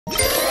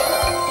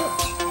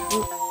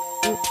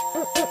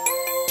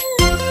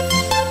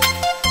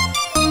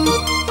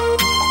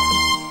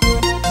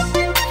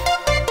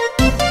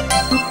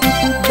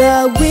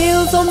The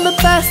wheels on the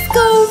bus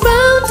go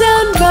round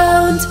and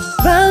round,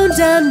 round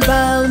and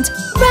round,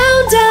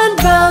 round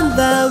and round.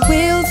 The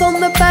wheels on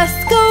the bus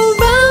go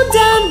round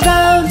and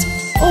round,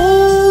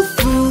 all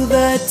through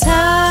the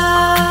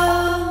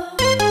town.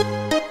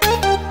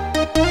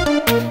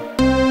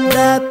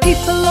 The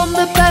people on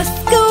the bus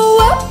go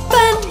up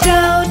and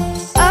down,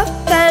 up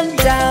and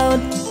down,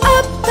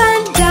 up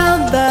and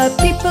down. The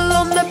people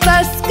on the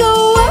bus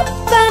go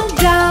up and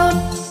down,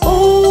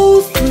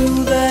 all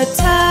through the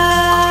town.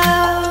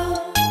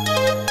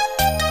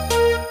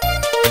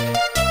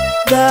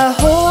 The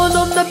horn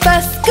on the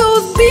bus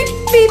goes beep,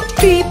 beep,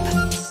 beep,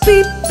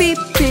 beep, beep,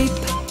 beep,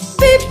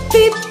 beep,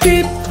 beep,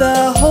 beep.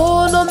 The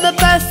horn on the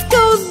bus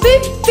goes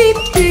beep, beep,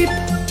 beep,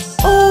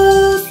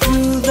 all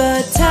through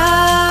the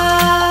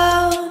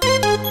town.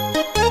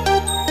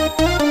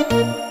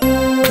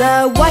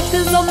 The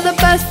wipers on the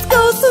bus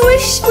go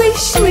swish, swish,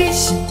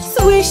 swish,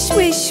 swish,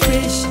 swish,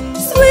 swish,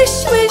 swish,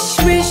 swish,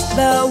 swish.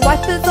 The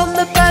wipers on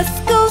the bus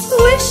go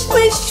swish,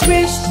 swish,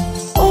 swish,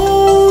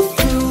 all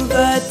through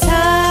the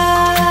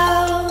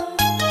town.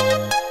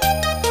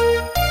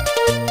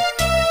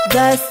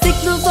 The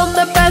signals on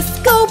the bus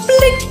go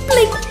blink,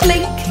 blink,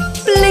 blink,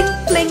 blink,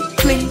 blink,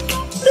 blink,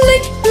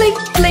 blink, blink,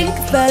 blink.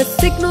 The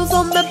signals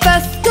on the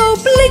bus go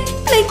blink,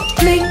 blink,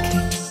 blink,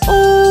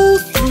 all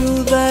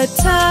through the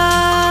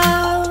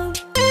town.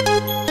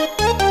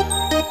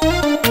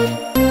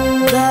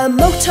 The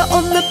motor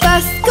on the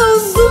bus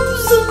goes zoom,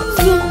 zoom,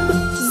 zoom,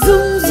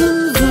 zoom, zoom,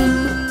 zoom,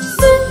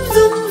 zoom,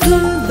 zoom,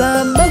 zoom. The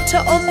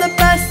motor on the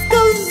bus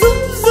goes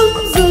zoom, zoom,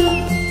 zoom,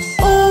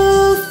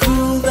 all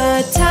through the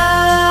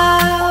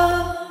town.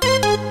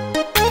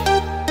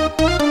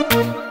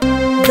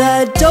 The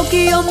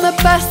doggy on the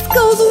bus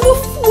goes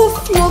woof, woof,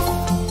 woof,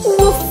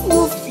 woof,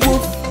 woof,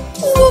 woof,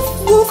 woof,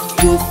 woof,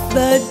 woof.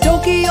 The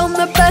doggy on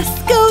the bus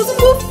goes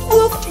woof,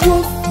 woof,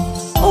 woof,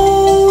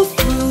 all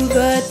through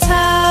the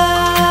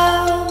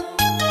town.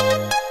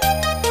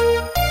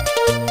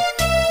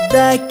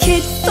 The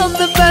kids on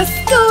the bus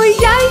go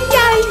ya, ya,